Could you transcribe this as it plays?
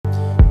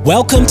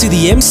Welcome to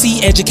the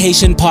MC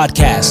Education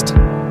Podcast.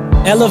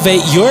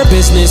 Elevate your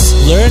business,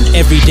 learn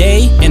every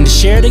day, and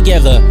share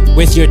together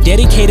with your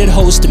dedicated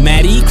host,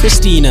 Maddie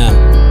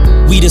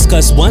Christina. We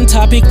discuss one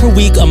topic per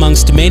week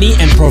amongst many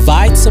and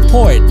provide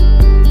support.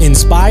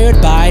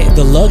 Inspired by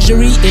the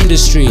luxury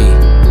industry.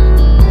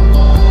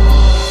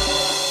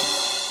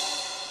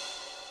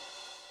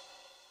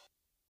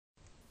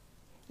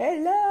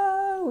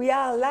 Hello, we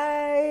are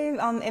live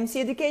on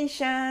MC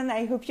Education.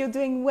 I hope you're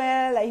doing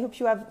well. I hope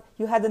you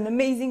had an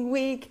amazing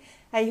week.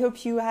 I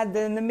hope you had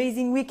an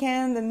amazing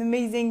weekend, an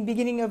amazing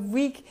beginning of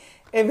week.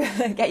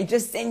 I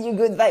just send you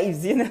good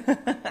vibes, you know.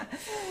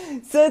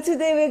 So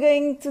today we're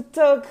going to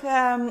talk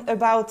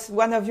about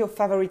one of your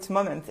favorite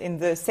moments in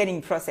the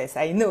selling process.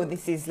 I know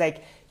this is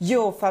like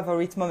your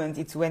favorite moment.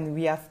 It's when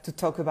we have to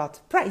talk about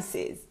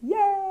prices.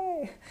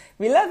 Yay!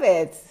 We love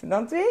it,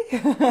 don't we?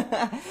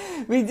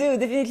 We do,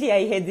 definitely.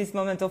 I hate this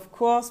moment, of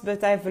course,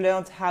 but I've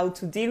learned how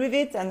to deal with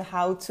it and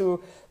how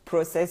to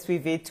process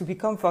with it to be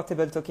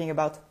comfortable talking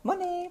about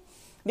money.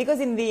 Because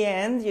in the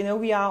end, you know,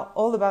 we are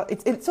all about,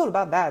 it's all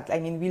about that. I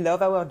mean, we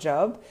love our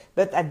job,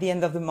 but at the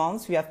end of the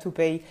month, we have to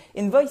pay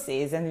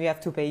invoices and we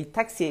have to pay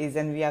taxes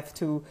and we have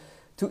to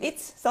eat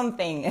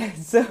something.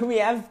 So we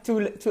have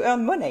to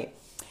earn money.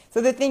 So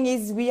the thing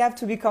is, we have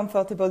to be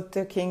comfortable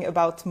talking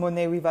about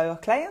money with our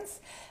clients.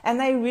 And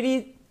I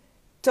really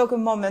took a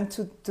moment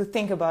to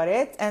think about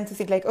it and to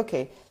think like,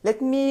 okay,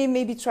 let me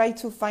maybe try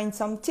to find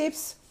some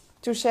tips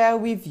to share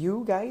with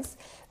you guys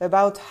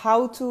about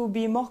how to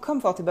be more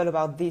comfortable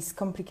about this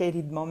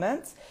complicated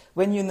moment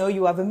when you know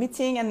you have a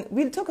meeting. And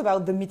we'll talk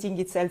about the meeting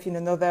itself in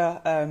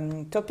another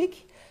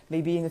topic,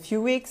 maybe in a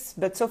few weeks.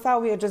 But so far,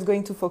 we are just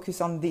going to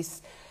focus on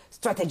this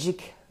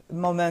strategic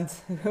moment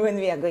when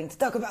we are going to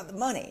talk about the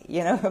money,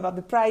 you know, about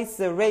the price,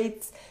 the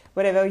rates,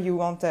 whatever you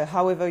want,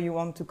 however you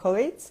want to call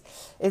it.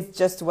 It's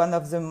just one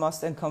of the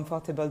most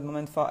uncomfortable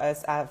moments for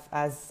us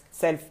as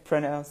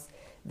self-preneurs.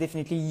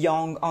 Definitely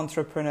young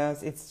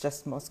entrepreneurs, it's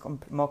just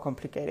more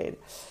complicated.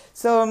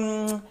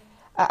 So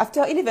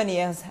after 11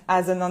 years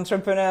as an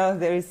entrepreneur,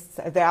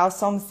 there are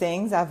some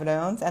things I've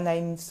learned and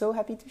I'm so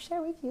happy to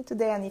share with you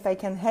today. And if I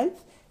can help,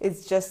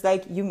 it's just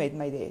like you made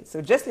my day.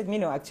 So just let me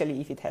know actually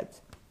if it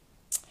helps.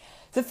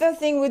 The first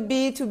thing would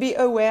be to be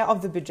aware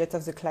of the budget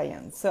of the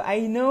client. So I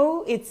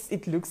know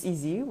it looks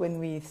easy when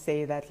we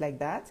say that like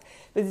that,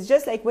 but it's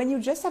just like when you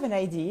just have an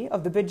idea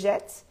of the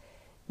budget,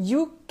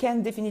 you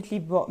can definitely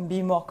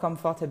be more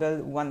comfortable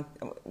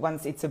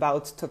once it's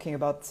about talking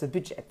about the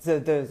budget,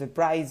 the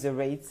price, the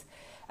rates,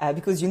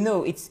 because you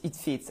know it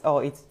fits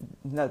or it's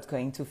not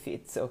going to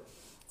fit. So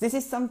this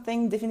is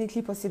something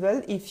definitely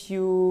possible if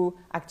you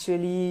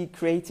actually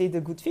created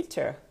a good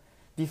filter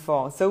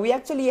before. So we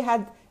actually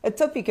had a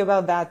topic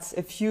about that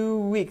a few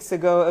weeks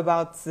ago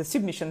about the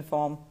submission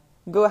form.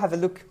 Go have a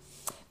look.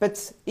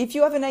 But if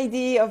you have an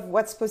idea of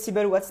what's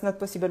possible, what's not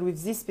possible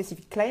with this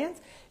specific client,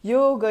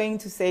 you're going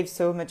to save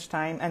so much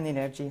time and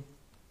energy.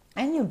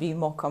 And you'll be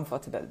more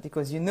comfortable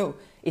because you know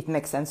it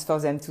makes sense for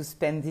them to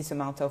spend this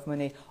amount of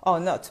money or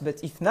not.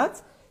 But if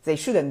not, they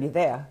shouldn't be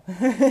there.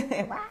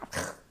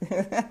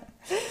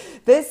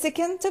 The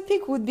second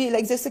topic would be,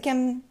 like the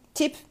second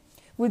tip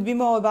would be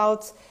more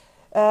about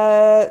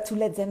to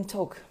let them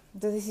talk.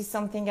 This is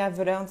something I've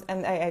learned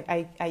and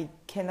I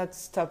cannot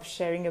stop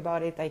sharing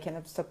about it. I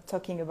cannot stop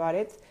talking about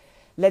it.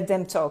 Let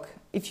them talk.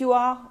 If you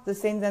are the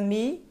same than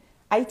me,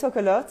 I talk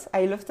a lot.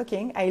 I love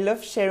talking. I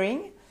love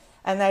sharing.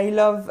 And I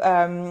love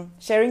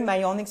sharing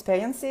my own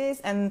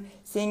experiences and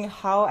seeing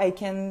how I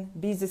can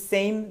be the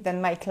same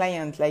than my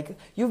client. Like,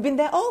 you've been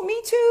there. Oh,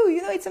 me too.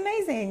 You know, it's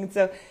amazing.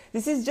 So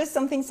this is just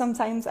something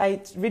sometimes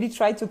I really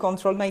try to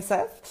control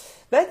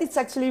myself. But it's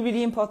actually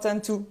really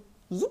important to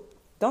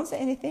don't say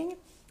anything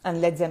and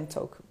let them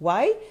talk.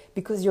 Why?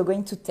 Because you're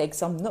going to take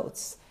some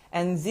notes.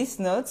 And these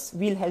notes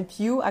will help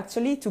you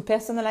actually to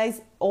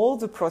personalize all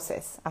the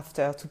process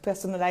after, to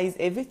personalize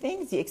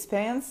everything, the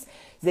experience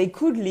they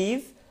could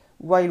live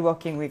while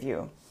working with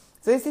you.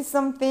 So this is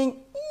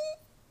something,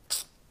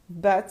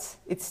 but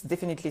it's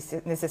definitely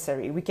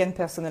necessary. We can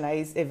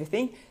personalize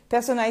everything.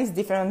 Personalize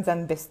different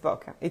than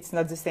bespoke. It's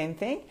not the same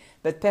thing,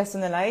 but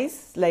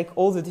personalize, like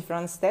all the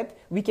different steps,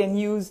 we can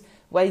use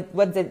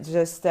what they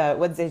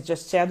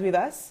just shared with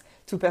us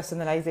to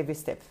personalize every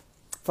step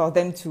for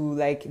them to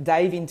like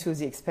dive into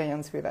the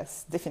experience with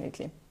us,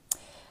 definitely.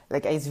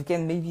 Like as you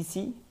can maybe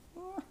see,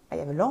 I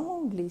have a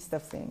long list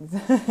of things.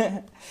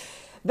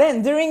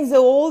 Then during the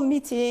whole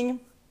meeting,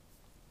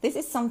 this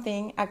is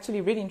something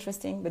actually really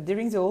interesting, but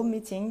during the whole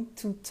meeting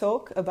to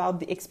talk about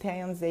the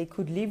experience they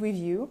could live with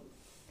you,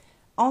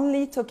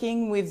 only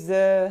talking with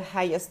the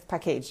highest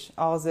package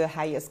or the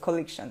highest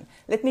collection.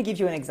 Let me give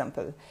you an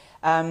example.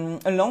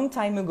 A long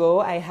time ago,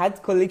 I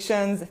had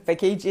collections,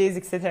 packages,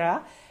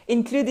 etc.,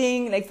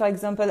 including, like for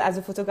example, as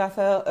a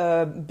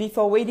photographer,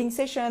 before wedding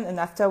session and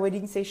after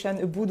wedding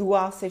session, a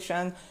boudoir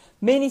session,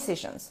 many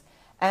sessions.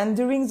 And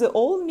during the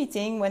whole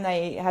meeting, when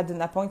I had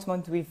an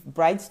appointment with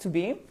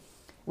brides-to-be,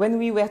 when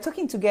we were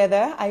talking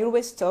together, I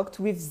always talked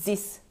with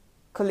this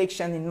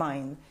collection in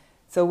mind.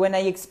 So when I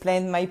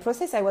explained my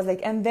process, I was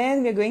like, and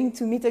then we're going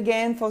to meet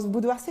again for the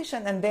boudoir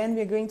session, and then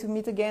we're going to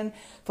meet again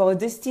for a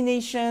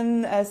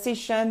destination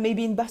session,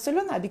 maybe in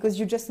Barcelona, because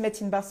you just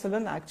met in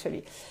Barcelona,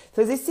 actually.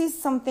 So this is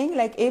something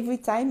like every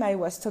time I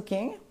was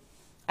talking,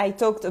 I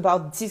talked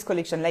about this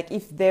collection, like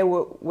if they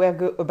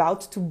were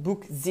about to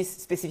book this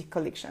specific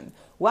collection.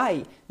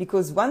 Why?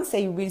 Because once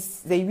they will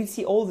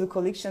see all the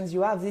collections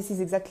you have, this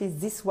is exactly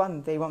this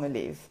one they want to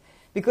live.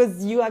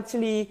 Because you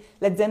actually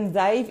let them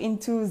dive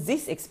into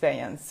this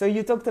experience. So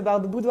you talked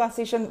about the boudoir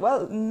session.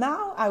 Well,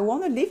 now I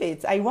want to live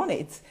it. I want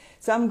it.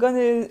 So I'm going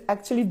to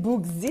actually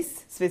book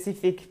this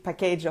specific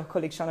package or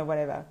collection or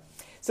whatever.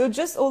 So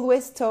just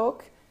always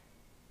talk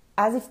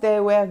as if they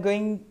were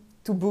going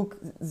to book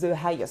the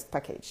highest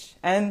package.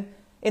 And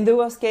in the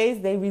worst case,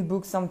 they will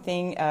book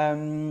something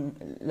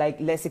like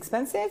less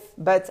expensive,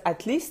 but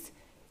at least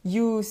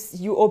you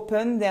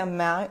open their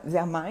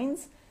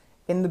minds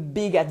in the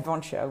big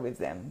adventure with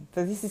them.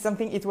 So this is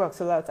something, it works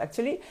a lot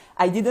actually.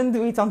 I didn't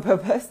do it on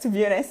purpose, to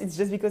be honest. It's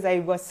just because I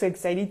was so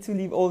excited to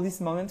live all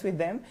these moments with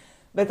them.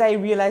 But I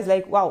realized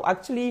like, wow,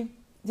 actually,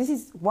 this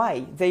is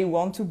why they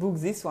want to book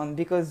this one.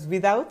 Because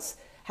without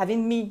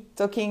having me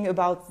talking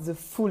about the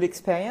full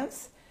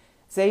experience,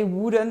 they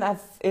wouldn't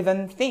have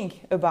even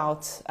think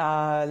about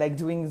like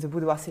doing the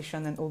boudoir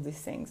session and all these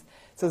things.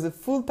 So the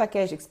full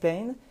package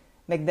explained,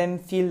 make them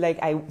feel like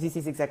this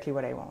is exactly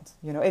what I want.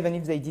 You know, even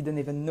if they didn't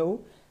even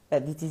know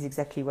that this is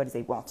exactly what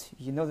they want.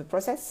 You know the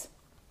process,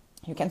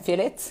 you can feel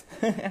it.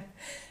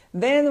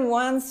 Then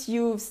once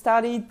you've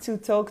started to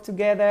talk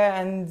together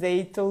and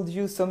they told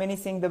you so many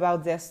things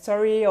about their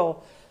story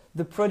or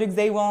the product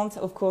they want,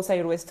 of course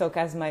I always talk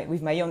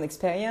with my own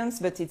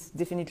experience, but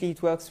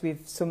it works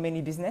with so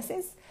many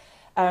businesses.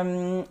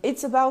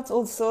 It's about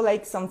also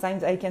like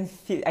sometimes I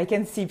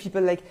can see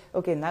people like,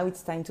 okay, now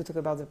it's time to talk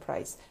about the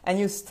price. And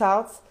you're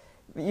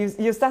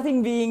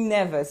starting being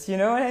nervous, you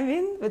know what I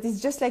mean? But it's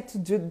just like to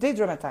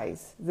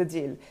de-dramatize the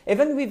deal.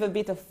 Even with a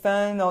bit of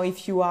fun, or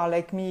if you are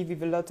like me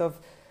with a lot of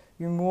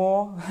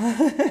humor.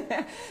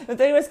 But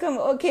I always come,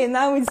 okay,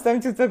 now it's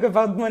time to talk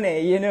about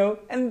money, you know?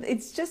 And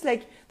it's just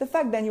like the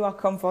fact that you are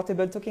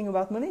comfortable talking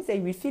about money, they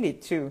will feel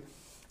it too.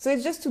 So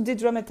it's just to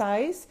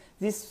de-dramatize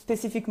this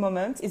specific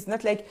moment. It's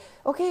not like,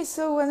 okay,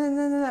 so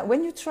no.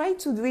 When you try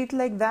to do it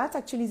like that,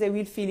 actually they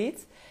will feel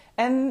it.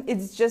 And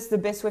it's just the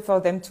best way for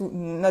them to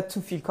not to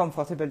feel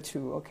comfortable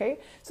too, okay?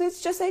 So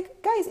it's just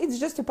like, guys, it's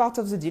just a part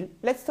of the deal.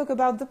 Let's talk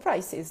about the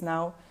prices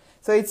now.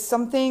 So it's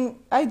something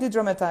I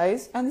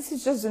de-dramatize, and this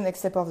is just the next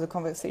step of the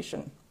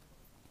conversation.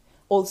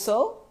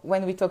 Also,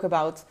 when we talk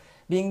about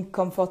being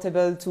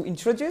comfortable to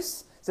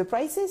introduce the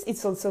prices,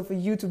 it's also for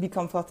you to be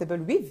comfortable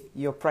with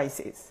your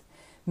prices.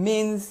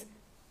 Means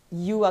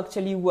you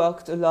actually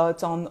worked a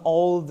lot on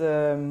all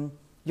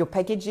your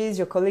packages,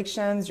 your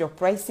collections, your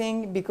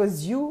pricing,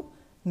 because you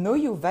know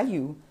your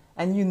value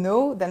and you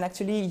know that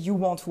actually you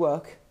won't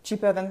work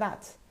cheaper than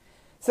that.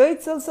 So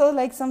it's also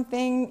like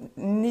something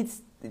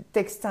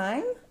takes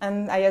time,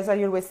 and as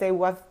I always say,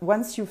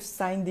 once you've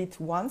signed it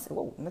once,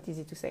 well, not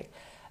easy to say,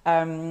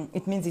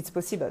 it means it's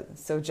possible.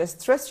 So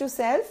just trust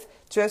yourself,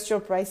 trust your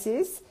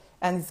prices,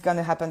 and it's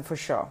gonna happen for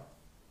sure.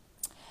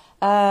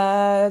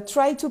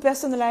 Try to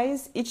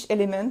personalize each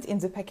element in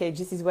the package.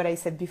 This is what I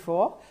said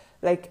before.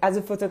 Like as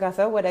a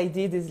photographer, what I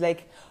did is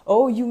like,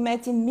 oh, you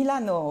met in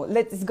Milano.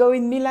 Let's go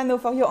in Milano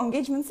for your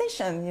engagement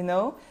session, you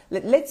know.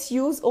 Let's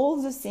use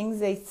all the things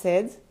they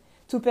said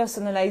to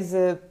personalize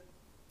the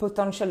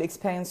potential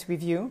experience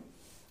with you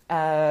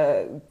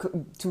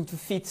to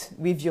fit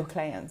with your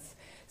clients.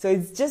 So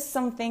it's just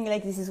something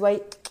like, this is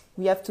why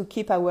we have to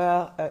keep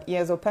our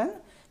ears open,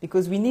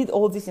 because we need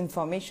all these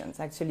information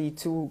actually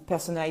to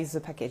personalize the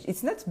package.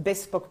 It's not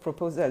bespoke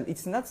proposal.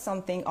 It's not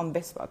something on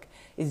bespoke.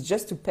 It's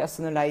just to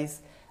personalize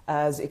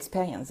the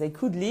experience they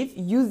could live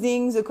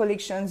using the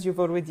collections you've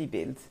already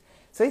built.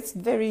 So it's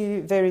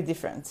very, very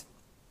different.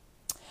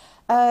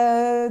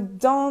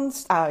 Don't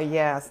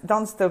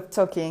stop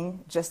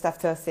talking just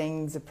after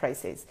saying the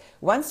prices.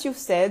 Once you've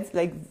said,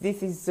 like,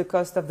 this is the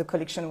cost of the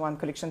collection 1,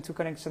 collection 2,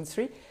 collection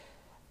 3,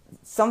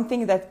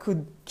 something that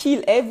could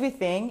kill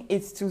everything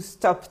is to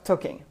stop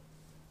talking.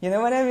 You know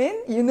what I mean?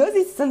 You know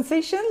this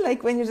sensation?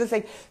 Like when you're just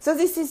like, so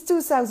this is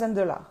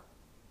 $2,000.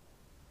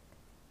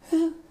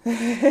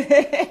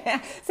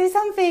 Say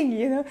something,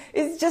 you know?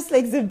 It's just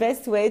like the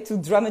best way to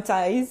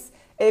dramatize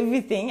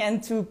everything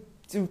and to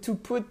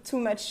put too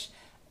much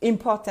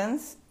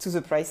importance to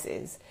the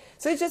prices.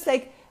 So it's just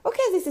like,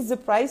 okay, this is the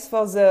price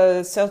for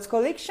the third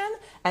collection,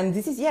 and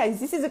this is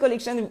the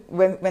collection.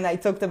 When I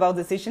talked about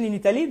the session in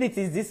Italy, this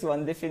is this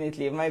one,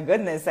 definitely. My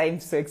goodness, I'm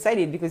so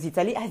excited because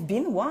Italy, I've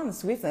been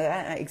once with,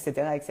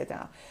 etc.,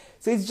 etc.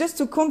 So it's just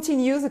to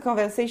continue the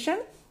conversation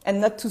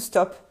and not to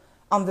stop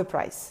on the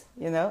price,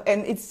 you know?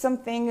 And it's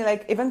something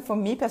like, even for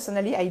me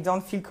personally, I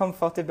don't feel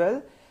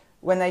comfortable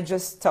when I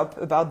just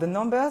stop about the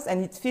numbers,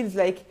 and it feels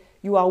like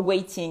you are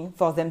waiting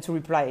for them to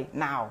reply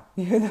now,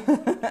 you know?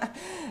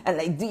 And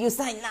like, do you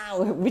sign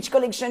now? Which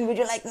collection would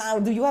you like now?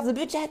 Do you have the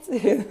budget?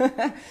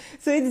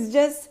 So it's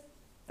just,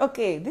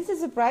 okay, this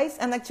is the price,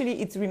 and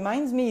actually it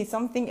reminds me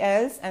something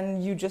else,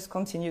 and you just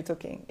continue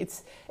talking.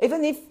 It's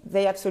even if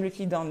they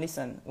absolutely don't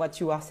listen what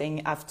you are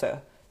saying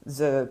after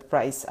the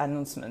price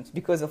announcement,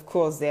 because of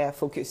course they are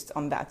focused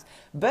on that,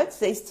 but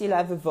they still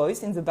have a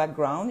voice in the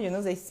background. You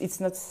know, it's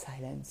not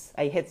silence.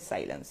 I hate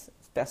silence.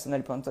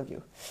 Personal point of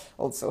view,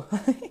 also.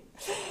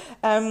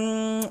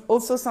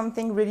 Also,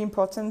 something really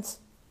important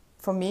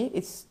for me,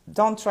 it's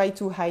don't try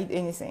to hide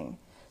anything.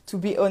 To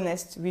be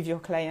honest with your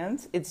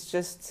client, it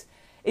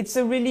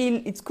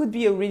could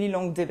be a really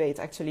long debate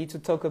actually to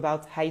talk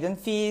about hidden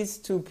fees,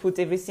 to put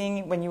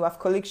everything when you have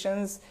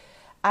collections.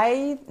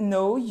 I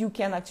know you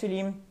can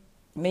actually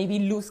maybe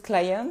lose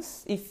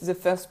clients if the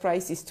first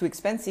price is too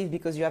expensive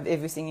because you have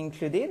everything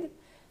included,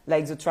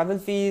 like the travel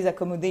fees,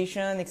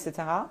 accommodation,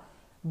 etc.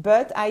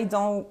 But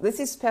this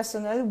is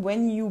personal.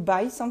 When you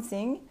buy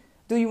something,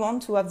 do you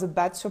want to have the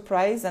bad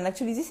surprise? And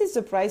actually this is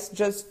the price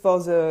just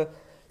for the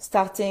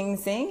starting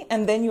thing,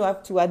 and then you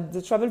have to add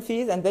the travel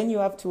fees, and then you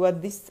have to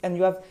add this, and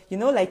you have, you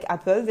know, like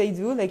Apple, they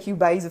do, like you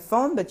buy the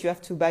phone, but you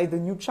have to buy the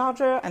new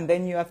charger, and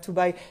then you have to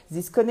buy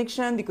this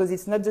connection because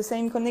it's not the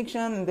same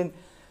connection, and then,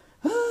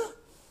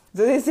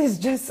 so this is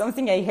just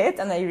something I hate,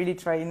 and I really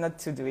try not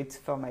to do it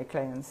for my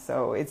clients.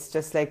 So it's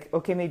just like,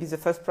 okay, maybe the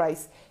first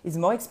price is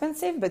more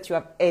expensive, but you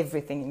have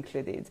everything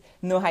included.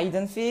 No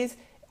hidden fees.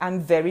 I'm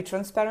very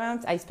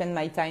transparent. I spend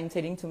my time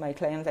telling to my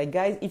clients, like,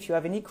 guys, if you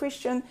have any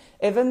question,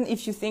 even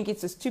if you think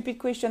it's a stupid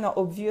question or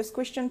obvious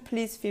question,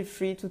 please feel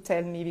free to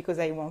tell me, because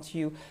I want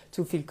you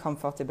to feel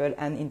comfortable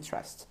and in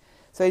trust.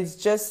 So it's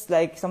just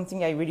like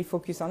something I really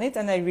focus on it,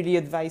 and I really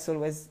advise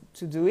always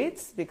to do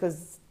it,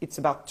 because it's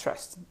about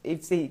trust.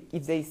 If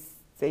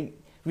they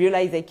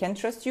realize they can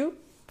trust you,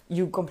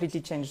 you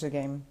completely change the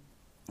game,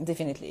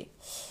 definitely.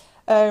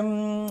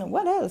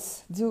 What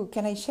else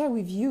can I share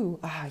with you?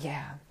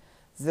 Yeah.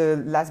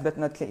 The last but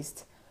not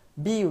least,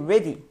 be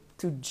ready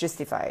to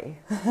justify.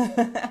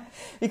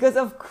 Because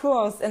of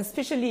course, and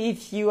especially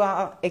if you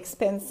are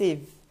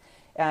expensive,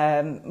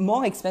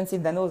 more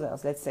expensive than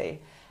others, let's say,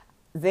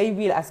 they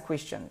will ask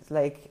questions.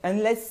 Like,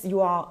 unless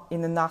you are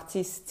in an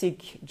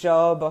artistic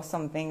job or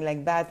something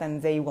like that, and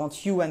they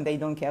want you and they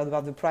don't care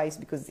about the price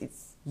because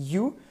it's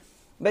you.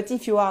 But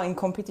if you are in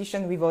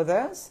competition with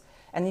others,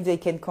 and if they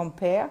can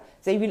compare,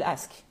 they will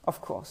ask,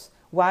 of course.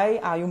 Why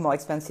are you more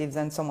expensive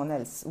than someone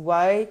else?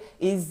 Why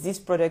is this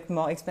product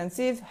more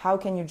expensive? How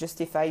can you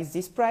justify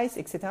this price,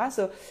 etc.?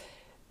 So,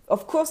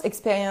 of course,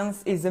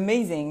 experience is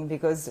amazing,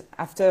 because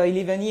after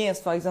 11 years,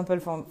 for example,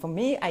 for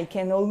me, I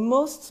can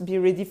almost be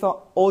ready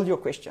for all your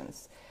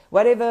questions.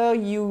 Whatever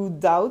you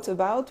doubt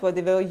about,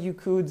 whatever you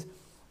could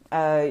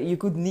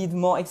need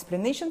more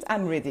explanations,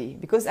 I'm ready,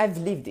 because I've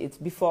lived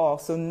it before.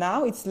 So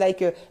now it's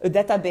like a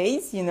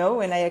database, you know,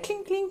 when I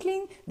cling, cling,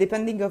 cling,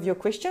 depending of your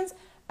questions,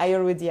 I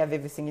already have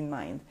everything in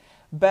mind.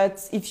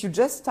 But if you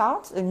just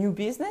start a new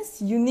business,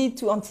 you need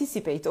to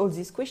anticipate all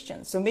these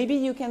questions. So maybe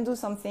you can do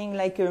something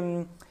like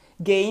a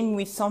game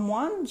with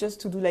someone, just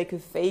to do like a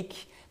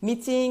fake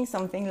meeting,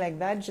 something like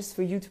that, just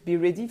for you to be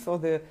ready for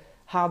the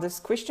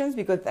hardest questions,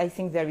 because I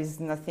think there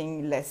is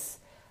nothing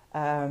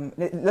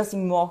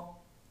more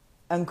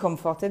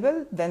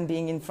uncomfortable than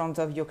being in front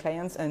of your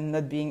clients and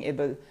not being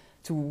able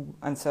to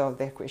answer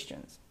their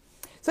questions.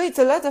 So it's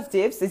a lot of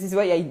tips. This is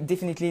why I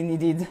definitely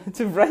needed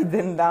to write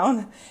them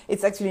down.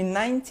 It's actually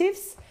 9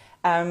 tips.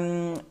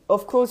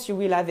 Of course, you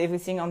will have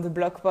everything on the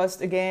blog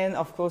post again.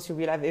 Of course, you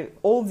will have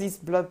all this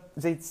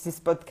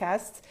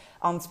podcast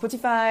on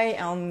Spotify,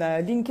 on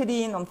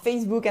LinkedIn, on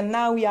Facebook, and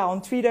now we are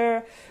on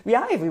Twitter. We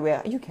are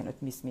everywhere. You cannot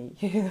miss me.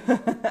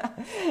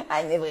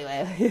 I'm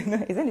everywhere.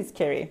 Isn't it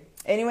scary?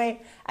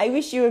 Anyway, I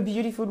wish you a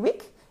beautiful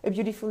week, a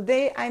beautiful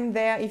day. I'm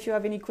there. If you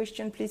have any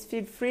question, please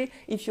feel free.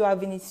 If you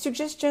have any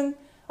suggestion,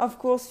 of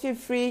course, feel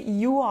free.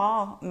 You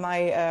are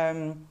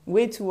my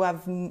way to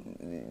have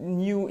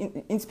new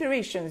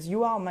inspirations.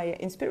 You are my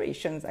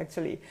inspirations,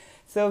 actually.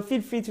 So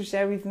feel free to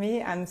share with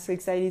me. I'm so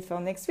excited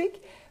for next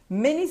week.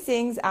 Many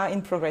things are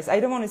in progress. I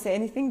don't want to say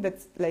anything, but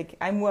like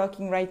I'm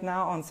working right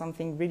now on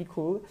something really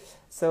cool.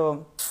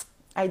 So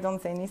I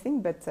don't say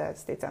anything, but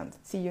stay tuned.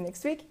 See you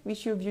next week.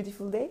 Wish you a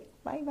beautiful day.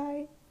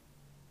 Bye-bye.